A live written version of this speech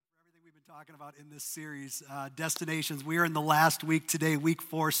talking about in this series, Destinations. We are in the last week today, week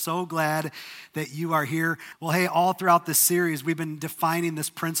 4. So glad that you are here. Well, hey, all throughout this series, we've been defining this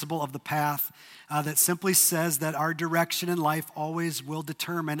principle of the path that simply says that our direction in life always will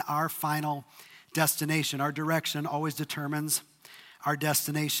determine our final destination. Our direction always determines our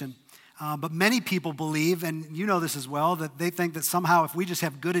destination. But many people believe, and you know this as well, that they think that somehow if we just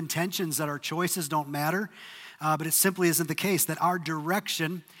have good intentions that our choices don't matter. But it simply isn't the case, that our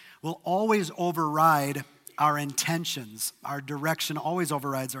direction will always override our intentions. Our direction always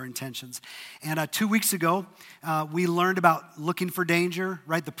overrides our intentions. And 2 weeks ago, we learned about looking for danger,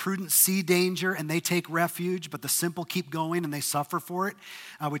 right? The prudent see danger and they take refuge, but the simple keep going and they suffer for it.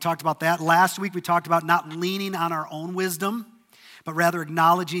 We talked about that. Last week, we talked about not leaning on our own wisdom, but rather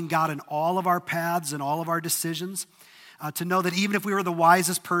acknowledging God in all of our paths and all of our decisions. To know that even if we were the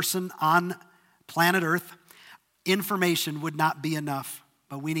wisest person on planet Earth, information would not be enough,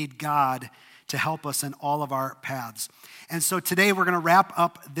 but we need God to help us in all of our paths. And so today we're going to wrap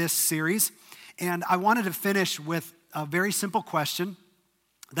up this series, and I wanted to finish with a very simple question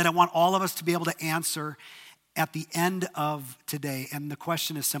that I want all of us to be able to answer at the end of today. And the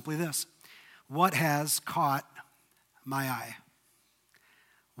question is simply this: what has caught my eye?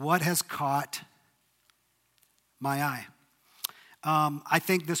 What has caught my eye? I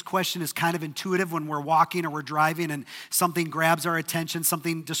think this question is kind of intuitive when we're walking or we're driving and something grabs our attention,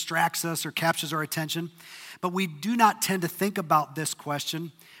 something distracts us or captures our attention. But we do not tend to think about this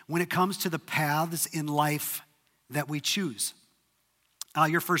question when it comes to the paths in life that we choose.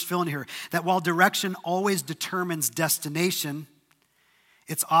 Your first fill in here, that while direction always determines destination,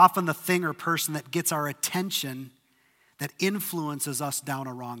 it's often the thing or person that gets our attention that influences us down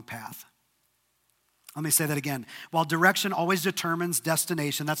a wrong path. Let me say that again. While direction always determines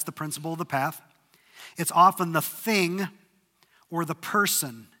destination, that's the principle of the path, it's often the thing or the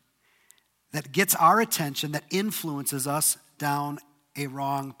person that gets our attention that influences us down a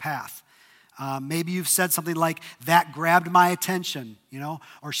wrong path. Maybe you've said something like, that grabbed my attention,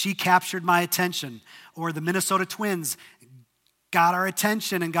 or she captured my attention, or the Minnesota Twins got our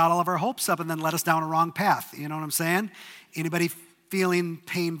attention and got all of our hopes up and then led us down a wrong path. You know what I'm saying? Anybody feeling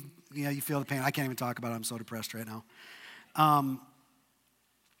pain? Yeah, you feel the pain. I can't even talk about it. I'm so depressed right now.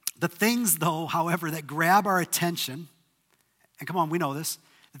 The things, though, however, that grab our attention, and come on, we know this,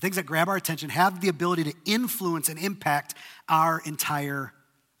 the things that grab our attention have the ability to influence and impact our entire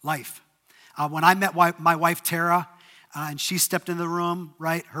life. When I met my wife, Tara, and she stepped into the room,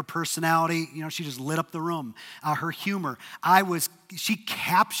 right? Her personality, she just lit up the room. Her humor, she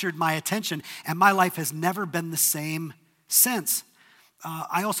captured my attention, and my life has never been the same since.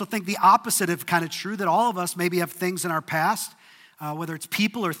 I also think the opposite is kind of true, that all of us maybe have things in our past, whether it's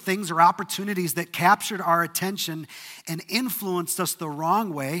people or things or opportunities that captured our attention and influenced us the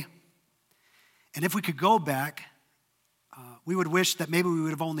wrong way. And if we could go back, we would wish that maybe we would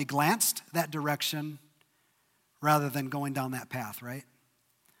have only glanced that direction rather than going down that path, right?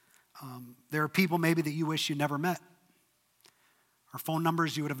 There are people maybe that you wish you never met, or phone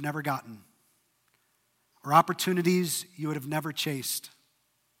numbers you would have never gotten, or opportunities you would have never chased.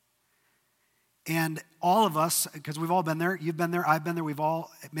 And all of us, because we've all been there, you've been there, I've been there, we've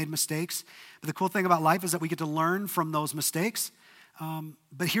all made mistakes. But the cool thing about life is that we get to learn from those mistakes.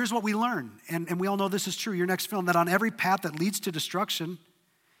 But here's what we learn, and we all know this is true. Your next film, that on every path that leads to destruction,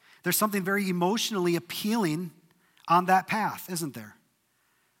 there's something very emotionally appealing on that path, isn't there?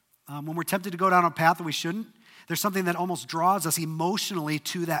 When we're tempted to go down a path that we shouldn't, there's something that almost draws us emotionally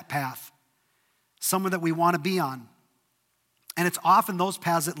to that path. Somewhere that we want to be on. And it's often those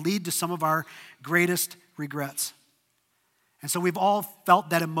paths that lead to some of our greatest regrets. And so we've all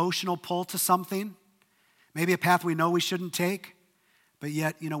felt that emotional pull to something, maybe a path we know we shouldn't take, but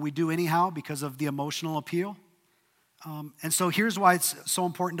yet, we do anyhow because of the emotional appeal. And so here's why it's so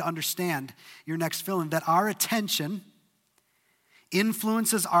important to understand your next fill-in, that our attention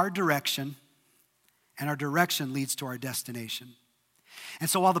influences our direction, and our direction leads to our destination. And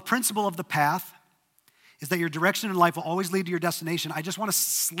so while the principle of the path is that your direction in life will always lead to your destination, I just want to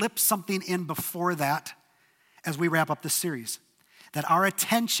slip something in before that as we wrap up this series. That our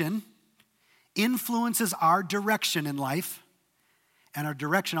attention influences our direction in life, and our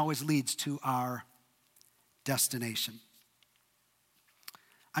direction always leads to our destination.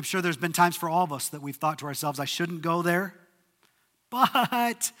 I'm sure there's been times for all of us that we've thought to ourselves, I shouldn't go there,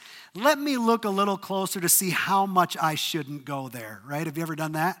 but let me look a little closer to see how much I shouldn't go there, right? Have you ever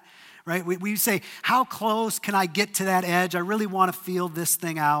done that? Right? We say, how close can I get to that edge? I really want to feel this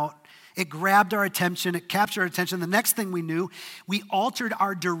thing out. It grabbed our attention. It captured our attention. The next thing we knew, we altered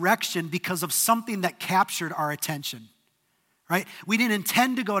our direction because of something that captured our attention. right? We didn't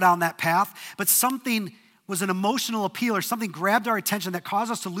intend to go down that path, but something was an emotional appeal or something grabbed our attention that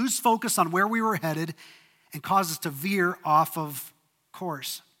caused us to lose focus on where we were headed and caused us to veer off of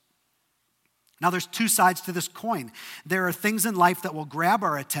course. Now, there's two sides to this coin. There are things in life that will grab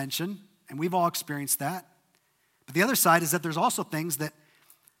our attention, and we've all experienced that. But the other side is that there's also things that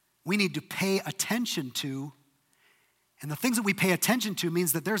we need to pay attention to. And the things that we pay attention to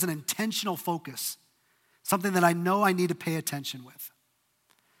means that there's an intentional focus, something that I know I need to pay attention with.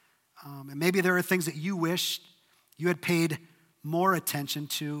 And maybe there are things that you wish you had paid more attention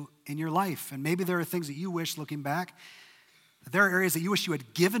to in your life. And maybe there are things that you wish, looking back, that there are areas that you wish you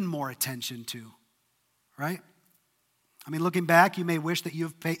had given more attention to, right? I mean, looking back, you may wish that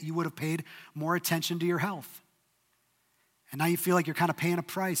you would have paid more attention to your health. And now you feel like you're kind of paying a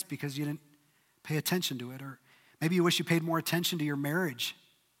price because you didn't pay attention to it. Or maybe you wish you paid more attention to your marriage.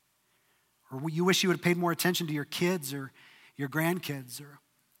 Or you wish you would have paid more attention to your kids or your grandkids. Or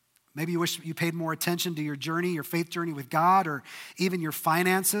maybe you wish you paid more attention to your journey, your faith journey with God, or even your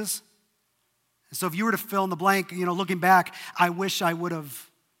finances. And so if you were to fill in the blank, looking back, I wish I would have,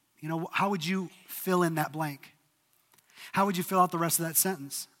 how would you fill in that blank? How would you fill out the rest of that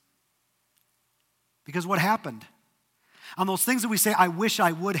sentence? Because what happened? On those things that we say, I wish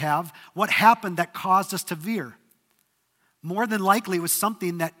I would have, what happened that caused us to veer? More than likely, it was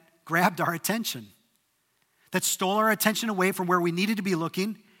something that grabbed our attention, that stole our attention away from where we needed to be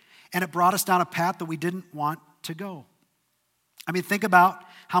looking, and it brought us down a path that we didn't want to go. I mean, think about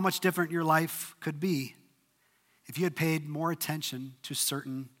how much different your life could be if you had paid more attention to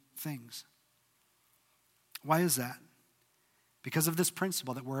certain things. Why is that? Because of this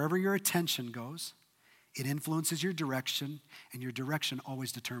principle that wherever your attention goes, it influences your direction, and your direction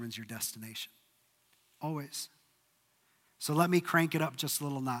always determines your destination. Always. So let me crank it up just a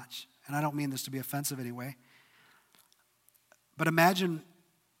little notch. And I don't mean this to be offensive anyway. But imagine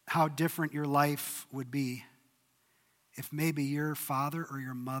how different your life would be if maybe your father or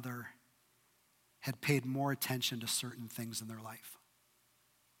your mother had paid more attention to certain things in their life.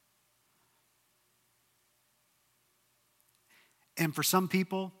 And for some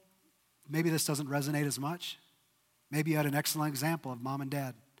people, maybe this doesn't resonate as much. Maybe you had an excellent example of mom and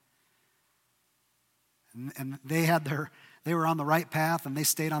dad. And they were on the right path and they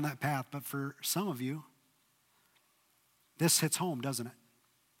stayed on that path. But for some of you, this hits home, doesn't it?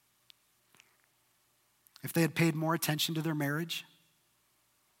 If they had paid more attention to their marriage,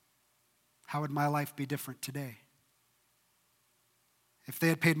 how would my life be different today? If they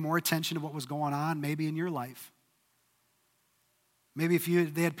had paid more attention to what was going on, maybe in your life. Maybe if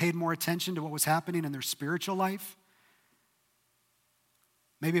they had paid more attention to what was happening in their spiritual life.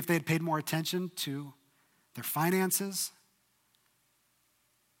 Maybe if they had paid more attention to their finances,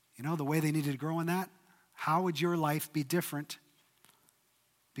 the way they needed to grow in that, how would your life be different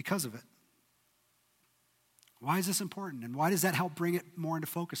because of it? Why is this important? And why does that help bring it more into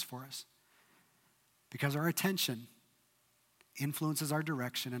focus for us? Because our attention influences our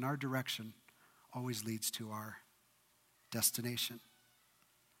direction, and our direction always leads to our destination.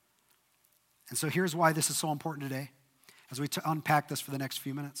 And so here's why this is so important today, as we unpack this for the next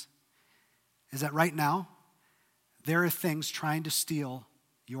few minutes, is that right now, there are things trying to steal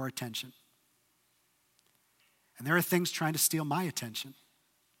your attention. And there are things trying to steal my attention.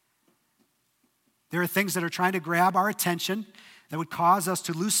 There are things that are trying to grab our attention that would cause us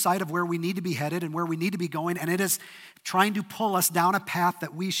to lose sight of where we need to be headed and where we need to be going, and it is trying to pull us down a path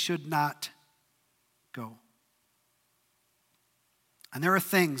that we should not go. And there are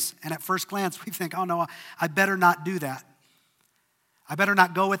things, and at first glance we think, oh no, I better not do that. I better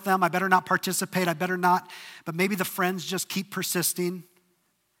not go with them. I better not participate. I better not. But maybe the friends just keep persisting.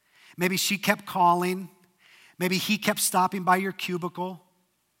 Maybe she kept calling. Maybe he kept stopping by your cubicle,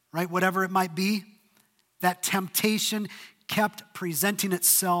 right? Whatever it might be. That temptation kept presenting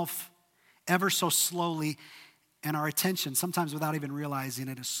itself ever so slowly, and our attention, sometimes without even realizing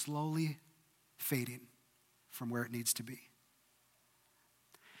it, is slowly fading from where it needs to be.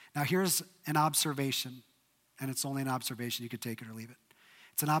 Now here's an observation, and it's only an observation. You could take it or leave it.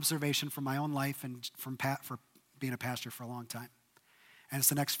 It's an observation from my own life and for being a pastor for a long time. And it's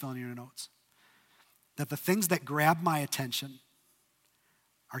the next fill in your notes. That the things that grab my attention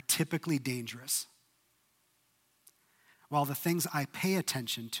are typically dangerous, while the things I pay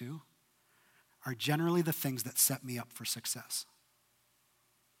attention to are generally the things that set me up for success.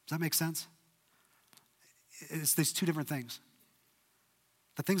 Does that make sense? It's these two different things.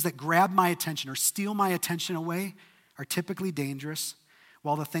 The things that grab my attention or steal my attention away are typically dangerous,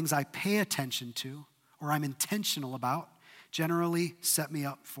 while the things I pay attention to or I'm intentional about generally set me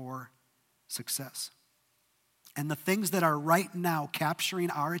up for success. And the things that are right now capturing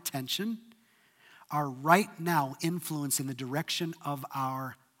our attention are right now influencing the direction of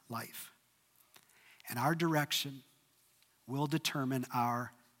our life. And our direction will determine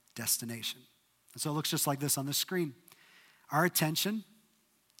our destination. And so it looks just like this on the screen. Our attention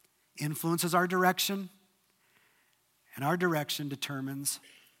influences our direction, and our direction determines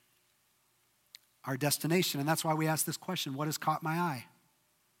our destination. And that's why we ask this question: what has caught my eye?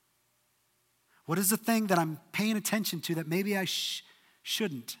 What is the thing that I'm paying attention to that maybe I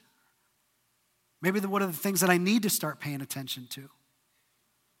shouldn't? Maybe what are the things that I need to start paying attention to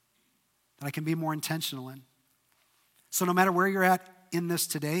that I can be more intentional in? So no matter where you're at in this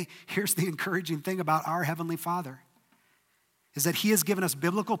today, here's the encouraging thing about our Heavenly Father, is that He has given us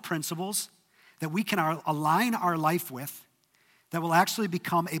biblical principles that we can align our life with that will actually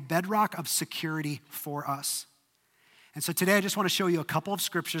become a bedrock of security for us. And so today I just want to show you a couple of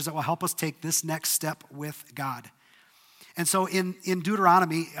scriptures that will help us take this next step with God. And so in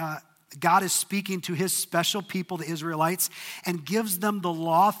Deuteronomy, God is speaking to His special people, the Israelites, and gives them the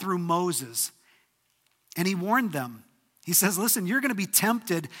law through Moses. And He warned them. He says, listen, you're going to be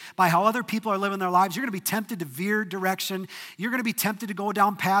tempted by how other people are living their lives. You're going to be tempted to veer direction. You're going to be tempted to go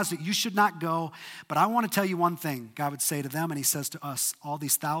down paths that you should not go. But I want to tell you one thing, God would say to them, and He says to us all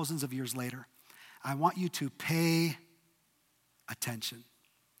these thousands of years later. I want you to pay attention.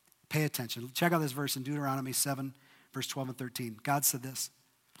 Pay attention. Check out this verse in Deuteronomy 7, verse 12 and 13. God said this: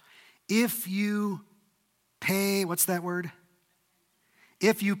 if you pay, what's that word?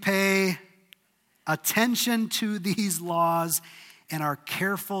 If you pay attention to these laws and are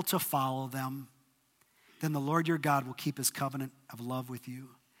careful to follow them, then the Lord your God will keep His covenant of love with you.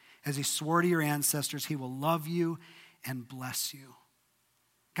 As He swore to your ancestors, He will love you and bless you.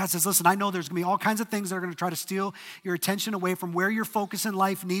 God says, listen, I know there's going to be all kinds of things that are going to try to steal your attention away from where your focus in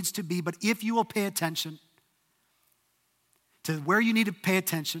life needs to be, but if you will pay attention to where you need to pay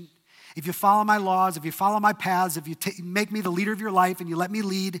attention, if you follow my laws, if you follow my paths, if you make me the leader of your life and you let me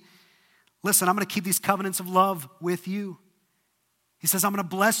lead, listen, I'm going to keep these covenants of love with you. He says, I'm going to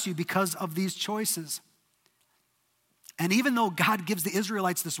bless you because of these choices. And even though God gives the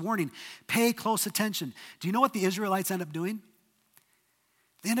Israelites this warning, pay close attention. Do you know what the Israelites end up doing?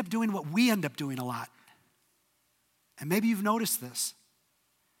 They end up doing what we end up doing a lot. And maybe you've noticed this.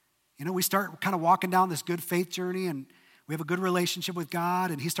 You know, we start kind of walking down this good faith journey and we have a good relationship with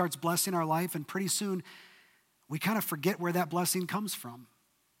God and He starts blessing our life, and pretty soon we kind of forget where that blessing comes from.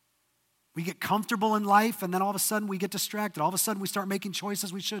 We get comfortable in life and then all of a sudden we get distracted. All of a sudden we start making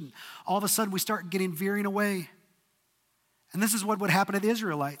choices we shouldn't. All of a sudden we start veering away. And this is what would happen to the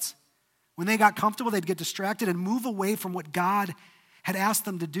Israelites. When they got comfortable, they'd get distracted and move away from what God had asked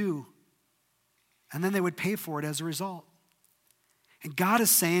them to do. And then they would pay for it as a result. And God is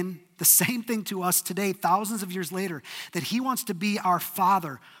saying the same thing to us today, thousands of years later, that He wants to be our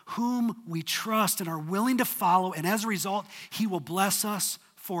Father, whom we trust and are willing to follow. And as a result, He will bless us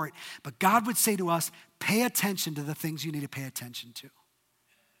for it. But God would say to us, pay attention to the things you need to pay attention to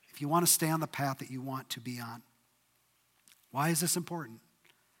if you want to stay on the path that you want to be on. Why is this important?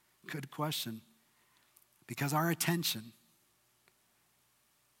 Good question. Because our attention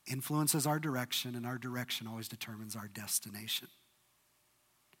influences our direction, and our direction always determines our destination.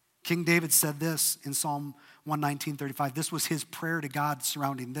 King David said this in Psalm 119:35. This was his prayer to God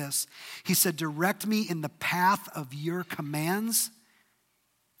surrounding this. He said, direct me in the path of your commands,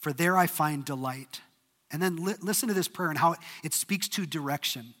 for there I find delight. And then listen to this prayer and how it speaks to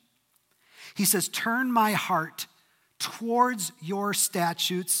direction. He says, turn my heart towards your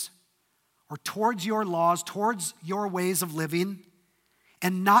statutes, or towards your laws, towards your ways of living,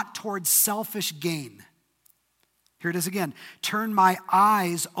 and not towards selfish gain. Here it is again. Turn my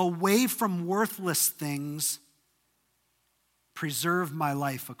eyes away from worthless things. Preserve my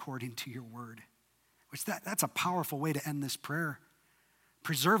life according to your word. Which that's a powerful way to end this prayer.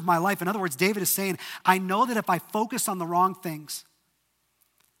 Preserve my life. In other words, David is saying, I know that if I focus on the wrong things,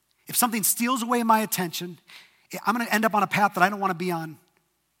 if something steals away my attention, I'm going to end up on a path that I don't want to be on.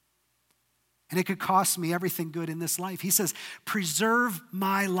 And it could cost me everything good in this life. He says, preserve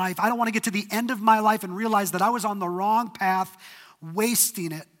my life. I don't want to get to the end of my life and realize that I was on the wrong path,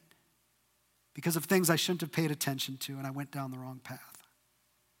 wasting it because of things I shouldn't have paid attention to, and I went down the wrong path.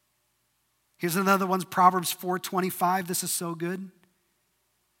 Here's another one, Proverbs 4:25. This is so good.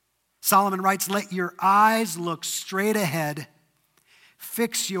 Solomon writes, let your eyes look straight ahead.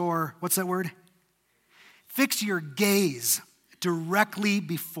 Fix your, what's that word? Fix your gaze directly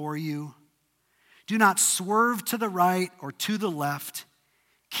before you. Do not swerve to the right or to the left.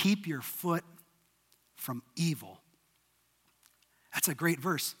 Keep your foot from evil. That's a great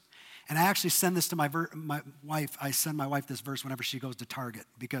verse. And I actually send this to my wife. I send my wife this verse whenever she goes to Target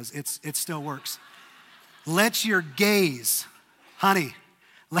because it still works. Let your gaze, honey,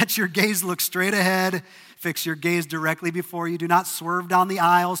 let your gaze look straight ahead. Fix your gaze directly before you. Do not swerve down the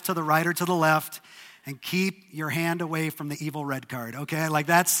aisles to the right or to the left. And keep your hand away from the evil red card, okay? Like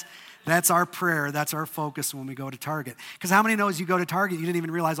that's our prayer. That's our focus when we go to Target. Because how many knows you go to Target, you didn't even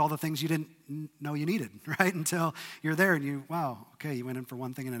realize all the things you didn't know you needed, right? Until you're there and wow, okay, you went in for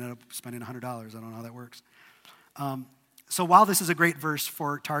one thing and ended up spending $100. I don't know how that works. So while this is a great verse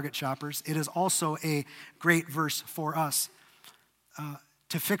for Target shoppers, it is also a great verse for us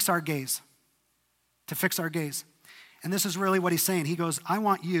to fix our gaze. To fix our gaze. And this is really what he's saying. He goes, I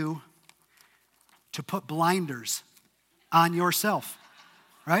want you to put blinders on yourself,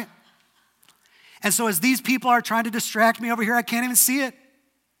 right? And so as these people are trying to distract me over here, I can't even see it,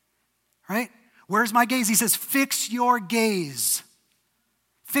 right? Where's my gaze? He says, fix your gaze.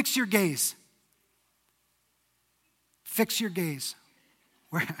 Fix your gaze. Fix your gaze.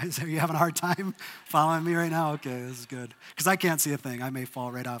 Are you having a hard time following me right now? Okay, this is good. Because I can't see a thing. I may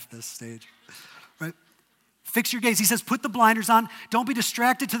fall right off this stage, right? Fix your gaze. He says, put the blinders on. Don't be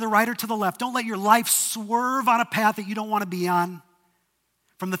distracted to the right or to the left. Don't let your life swerve on a path that you don't want to be on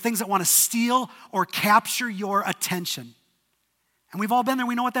from the things that want to steal or capture your attention. And we've all been there.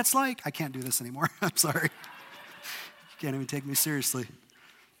 We know what that's like. I can't do this anymore. I'm sorry. You can't even take me seriously.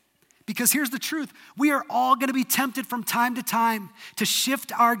 Because here's the truth. We are all going to be tempted from time to time to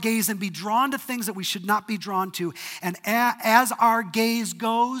shift our gaze and be drawn to things that we should not be drawn to. And as our gaze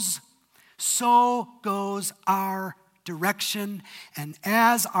goes, so goes our direction. And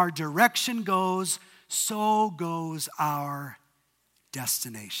as our direction goes, so goes our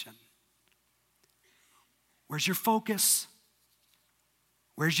destination. Where's your focus?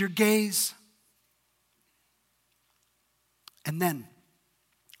 Where's your gaze? And then,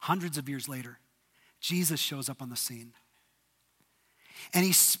 hundreds of years later, Jesus shows up on the scene. And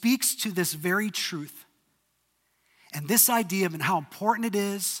he speaks to this very truth and this idea of how important it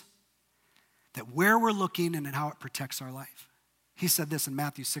is that where we're looking and how it protects our life. He said this in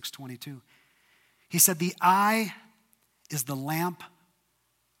Matthew 6:22. He said, the eye is the lamp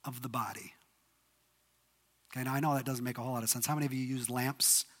of the body. Okay, now I know that doesn't make a whole lot of sense. How many of you use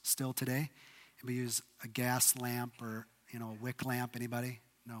lamps still today? Anybody use a gas lamp or, a wick lamp? Anybody?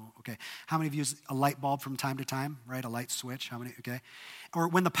 No, okay. How many of you use a light bulb from time to time, right? A light switch, how many, okay. Or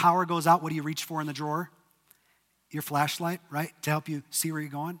when the power goes out, what do you reach for in the drawer? Your flashlight, right? To help you see where you're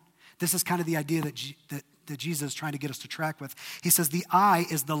going. This is kind of the idea that Jesus is trying to get us to track with. He says the eye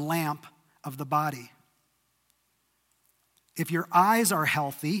is the lamp of the body. If your eyes are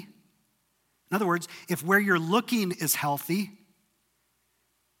healthy, in other words, if where you're looking is healthy,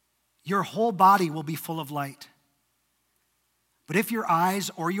 your whole body will be full of light. But if your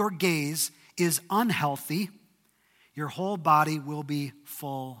eyes or your gaze is unhealthy, your whole body will be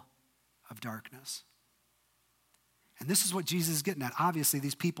full of darkness. And this is what Jesus is getting at. Obviously,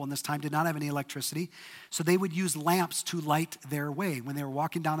 these people in this time did not have any electricity, so they would use lamps to light their way when they were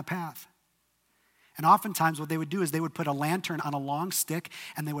walking down a path. And oftentimes what they would do is they would put a lantern on a long stick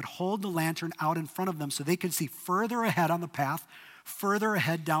and they would hold the lantern out in front of them so they could see further ahead on the path, further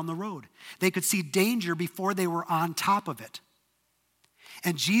ahead down the road. They could see danger before they were on top of it.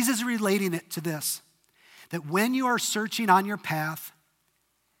 And Jesus is relating it to this, that when you are searching on your path,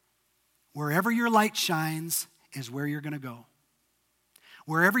 wherever your light shines is where you're going to go.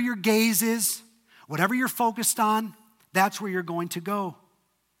 Wherever your gaze is, whatever you're focused on, that's where you're going to go.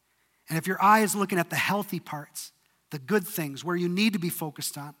 And if your eye is looking at the healthy parts, the good things, where you need to be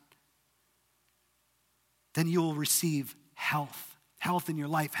focused on, then you will receive health. Health in your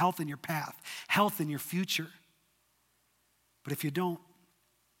life, health in your path, health in your future. But if you don't,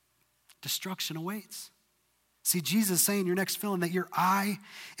 destruction awaits. See, Jesus is saying in your next film that your eye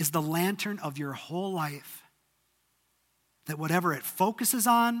is the lantern of your whole life. That whatever it focuses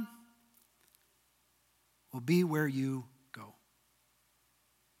on will be where you go.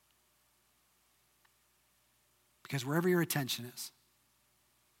 Because wherever your attention is,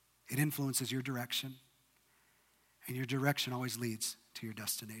 it influences your direction. And your direction always leads to your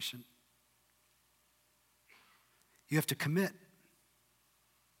destination. You have to commit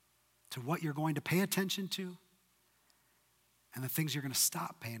to what you're going to pay attention to and the things you're going to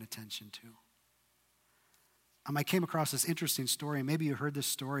stop paying attention to. I came across this interesting story, and maybe you heard this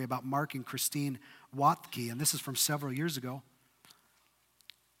story about Mark and Christine Watke, and this is from several years ago.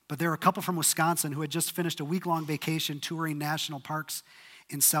 But they're a couple from Wisconsin who had just finished a week-long vacation touring national parks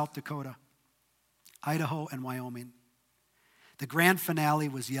in South Dakota, Idaho, and Wyoming. The grand finale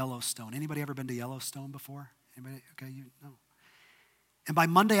was Yellowstone. Anybody ever been to Yellowstone before? Anybody? Okay, you know. And by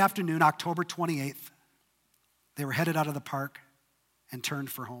Monday afternoon, October 28th, they were headed out of the park and turned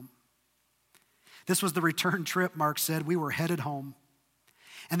for home. This was the return trip, Mark said. We were headed home.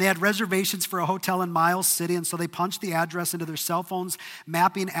 And they had reservations for a hotel in Miles City, and so they punched the address into their cell phone's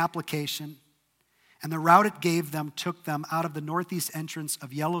mapping application. And the route it gave them took them out of the northeast entrance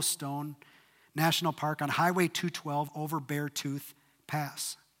of Yellowstone National Park on Highway 212 over Beartooth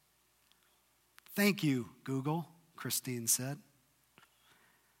Pass. "Thank you, Google," Christine said.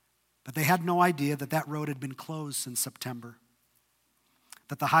 But they had no idea that that road had been closed since September,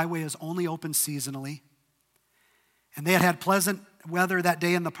 that the highway is only open seasonally. And they had had pleasant weather that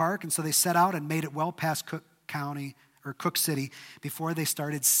day in the park, and so they set out and made it well past Cook County or Cook City before they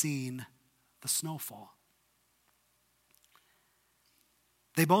started seeing the snowfall.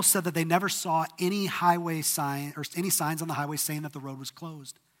 They both said that they never saw any highway sign or any signs on the highway saying that the road was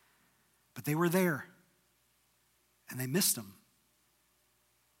closed. But they were there, and they missed them.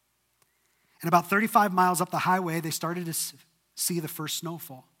 And about 35 miles up the highway, they started to see the first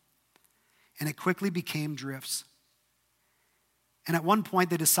snowfall. And it quickly became drifts. And at one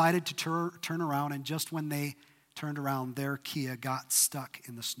point, they decided to turn around, and just when they turned around, their Kia got stuck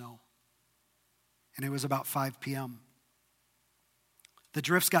in the snow. And it was about 5 p.m. The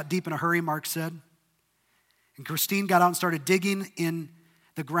drifts got deep in a hurry, Mark said. And Christine got out and started digging in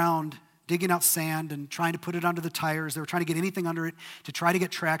the ground, digging out sand and trying to put it under the tires. They were trying to get anything under it to try to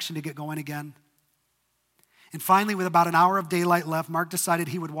get traction to get going again. And finally, with about an hour of daylight left, Mark decided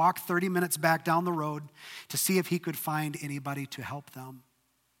he would walk 30 minutes back down the road to see if he could find anybody to help them.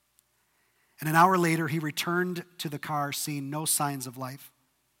 And an hour later, he returned to the car, seeing no signs of life.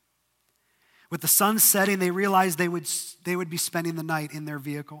 With the sun setting, they realized they would be spending the night in their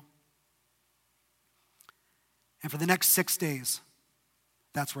vehicle. And for the next 6 days,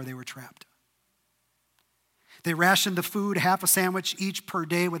 that's where they were trapped. They rationed the food, half a sandwich each per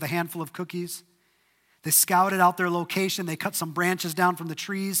day with a handful of cookies. They scouted out their location. They cut some branches down from the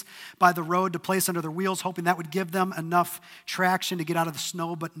trees by the road to place under their wheels, hoping that would give them enough traction to get out of the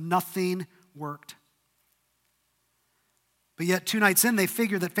snow, but nothing worked. But yet 2 nights in, they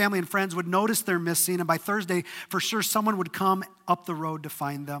figured that family and friends would notice they're missing, and by Thursday, for sure, someone would come up the road to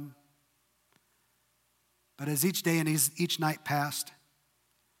find them. But as each day and each night passed,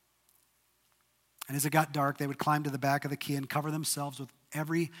 and as it got dark, they would climb to the back of the Kia and cover themselves with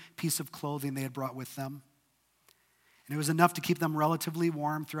every piece of clothing they had brought with them. And it was enough to keep them relatively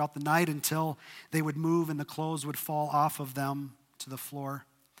warm throughout the night until they would move and the clothes would fall off of them to the floor.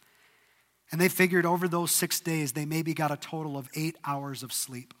 And they figured over those 6 days, they maybe got a total of 8 hours of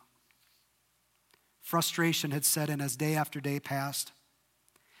sleep. Frustration had set in as day after day passed.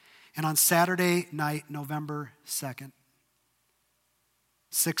 And on Saturday night, November 2nd,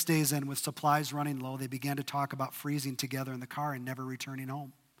 6 days in, with supplies running low, they began to talk about freezing together in the car and never returning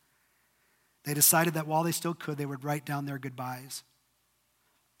home. They decided that while they still could, they would write down their goodbyes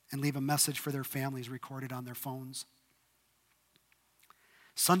and leave a message for their families recorded on their phones.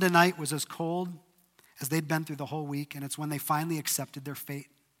 Sunday night was as cold as they'd been through the whole week, and it's when they finally accepted their fate.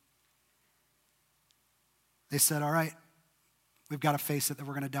 They said, "All right, we've got to face it that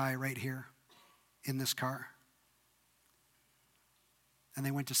we're going to die right here in this car." And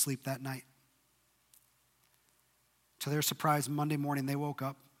they went to sleep that night. To their surprise, Monday morning they woke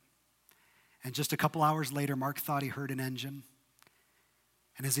up, and just a couple hours later, Mark thought he heard an engine.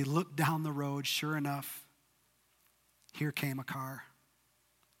 And as he looked down the road, sure enough, here came a car.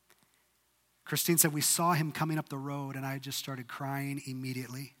 Christine said, "We saw him coming up the road, and I just started crying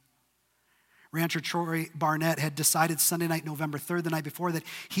immediately." Rancher Troy Barnett had decided Sunday night, November 3rd, the night before, that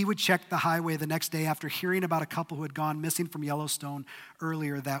he would check the highway the next day after hearing about a couple who had gone missing from Yellowstone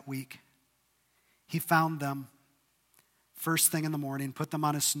earlier that week. He found them first thing in the morning, put them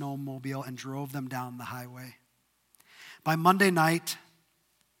on his snowmobile, and drove them down the highway. By Monday night,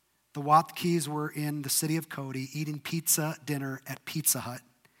 the Wathkeys were in the city of Cody eating pizza dinner at Pizza Hut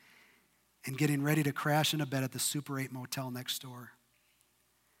and getting ready to crash in a bed at the Super 8 motel next door.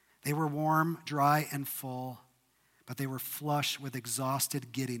 They were warm, dry, and full, but they were flush with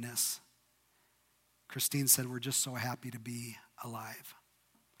exhausted giddiness. Christine said, "We're just so happy to be alive."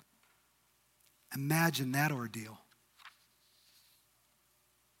 Imagine that ordeal.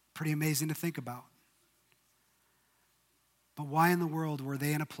 Pretty amazing to think about. But why in the world were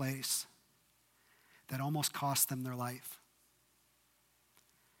they in a place that almost cost them their life?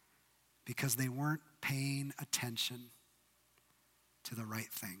 Because they weren't paying attention to the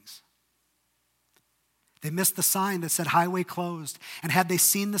right things. They missed the sign that said highway closed. And had they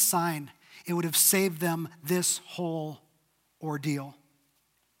seen the sign, it would have saved them this whole ordeal.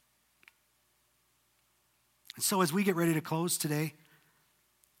 And so as we get ready to close today,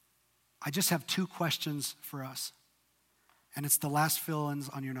 I just have two questions for us. And it's the last fill-ins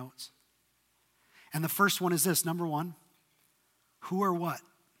on your notes. And the first one is this. Number one, who or what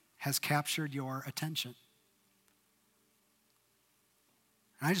has captured your attention?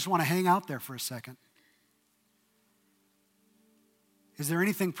 And I just want to hang out there for a second. Is there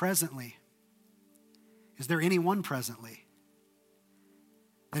anything presently? Is there anyone presently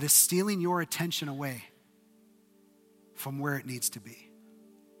that is stealing your attention away from where it needs to be?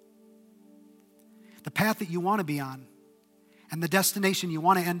 The path that you want to be on and the destination you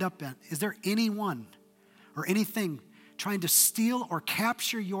want to end up in, is there anyone or anything trying to steal or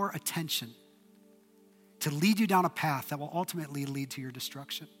capture your attention to lead you down a path that will ultimately lead to your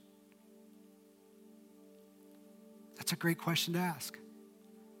destruction? That's a great question to ask.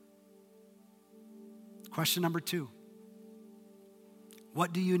 Question number two.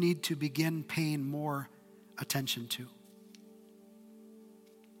 What do you need to begin paying more attention to?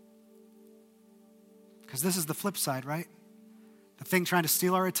 Because this is the flip side, right? The thing trying to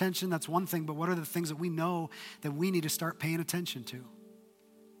steal our attention, that's one thing, but what are the things that we know that we need to start paying attention to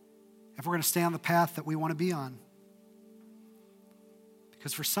if we're going to stay on the path that we want to be on?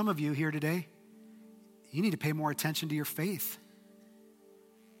 Because for some of you here today, you need to pay more attention to your faith.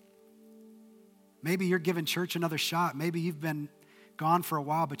 Maybe you're giving church another shot. Maybe you've been gone for a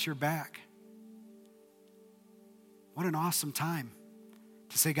while, but you're back. What an awesome time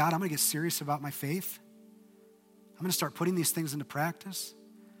to say, God, I'm going to get serious about my faith. I'm going to start putting these things into practice.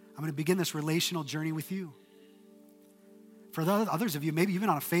 I'm going to begin this relational journey with you. For the others of you, maybe you've been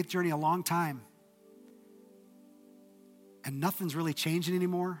on a faith journey a long time and nothing's really changing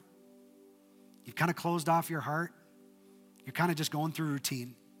anymore. You've kind of closed off your heart. You're kind of just going through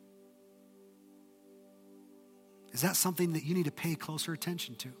routine. Is that something that you need to pay closer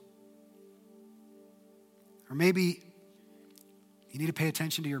attention to? Or maybe you need to pay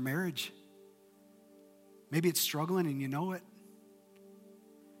attention to your marriage. Maybe it's struggling and you know it.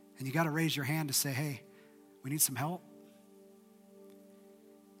 And you got to raise your hand to say, hey, we need some help.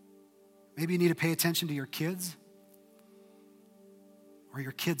 Maybe you need to pay attention to your kids or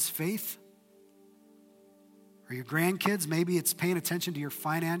your kids' faith or your grandkids. Maybe it's paying attention to your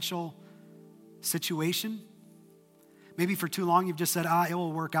financial situation. Maybe for too long you've just said, it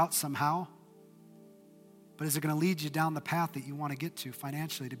will work out somehow. But is it going to lead you down the path that you want to get to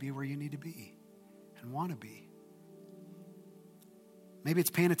financially to be where you need to be and want to be? Maybe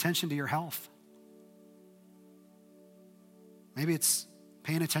it's paying attention to your health. Maybe it's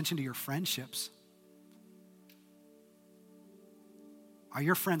paying attention to your friendships. Are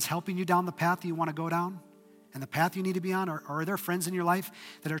your friends helping you down the path that you want to go down and the path you need to be on? Or are there friends in your life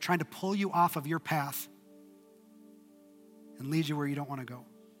that are trying to pull you off of your path and lead you where you don't want to go?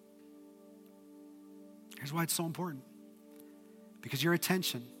 Here's why it's so important. Because your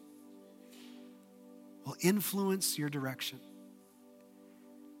attention will influence your direction.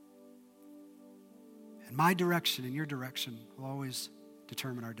 And my direction and your direction will always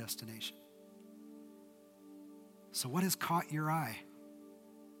determine our destination. So what has caught your eye?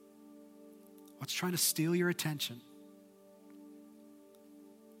 What's trying to steal your attention?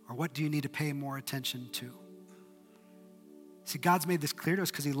 Or what do you need to pay more attention to? See, God's made this clear to us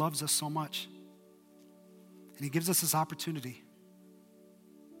because he loves us so much. And he gives us this opportunity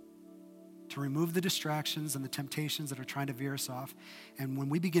to remove the distractions and the temptations that are trying to veer us off. And when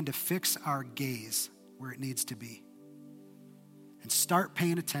we begin to fix our gaze where it needs to be and start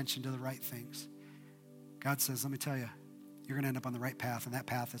paying attention to the right things, God says, let me tell you, you're going to end up on the right path, and that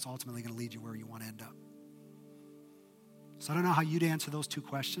path is ultimately going to lead you where you want to end up. So I don't know how you'd answer those two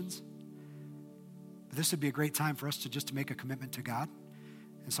questions, but this would be a great time for us to make a commitment to God.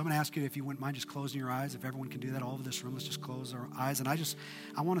 And so I'm going to ask you if you wouldn't mind just closing your eyes. If everyone can do that all over this room, let's just close our eyes. And I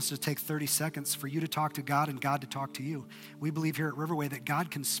want us to take 30 seconds for you to talk to God and God to talk to you. We believe here at Riverway that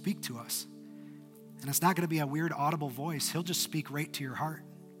God can speak to us. And it's not going to be a weird audible voice. He'll just speak right to your heart.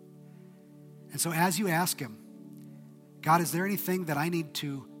 And so as you ask him, God, is there anything that I need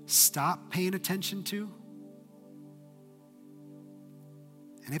to stop paying attention to?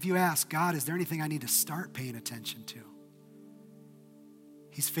 And if you ask, God, is there anything I need to start paying attention to?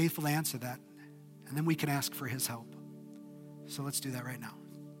 He's faithful to answer that. And then we can ask for his help. So let's do that right now.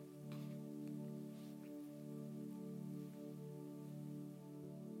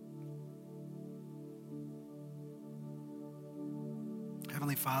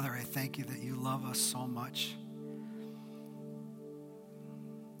 Heavenly Father, I thank you that you love us so much,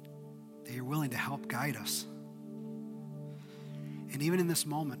 that you're willing to help guide us. And even in this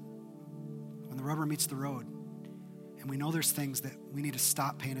moment, when the rubber meets the road, and we know there's things that we need to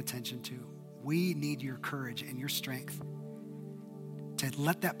stop paying attention to, we need your courage and your strength to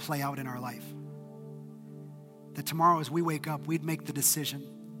let that play out in our life. That tomorrow as we wake up, we'd make the decision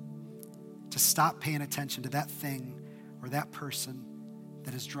to stop paying attention to that thing or that person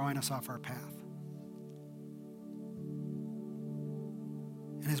that is drawing us off our path.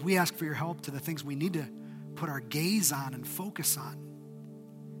 And as we ask for your help to the things we need to put our gaze on and focus on,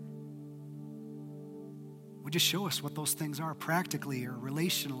 would you show us what those things are practically or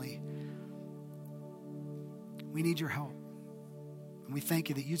relationally? We need your help. And we thank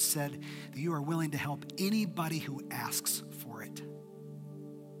you that you said that you are willing to help anybody who asks for it.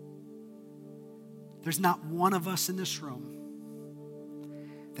 There's not one of us in this room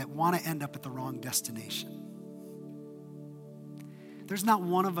that want to end up at the wrong destination. There's not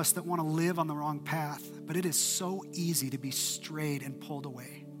one of us that want to live on the wrong path, but it is so easy to be strayed and pulled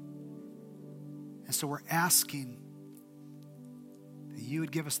away. And so we're asking that you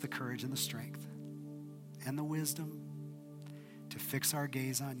would give us the courage and the strength and the wisdom to fix our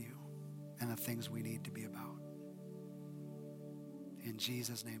gaze on you and the things we need to be about. In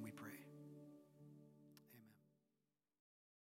Jesus' name we pray.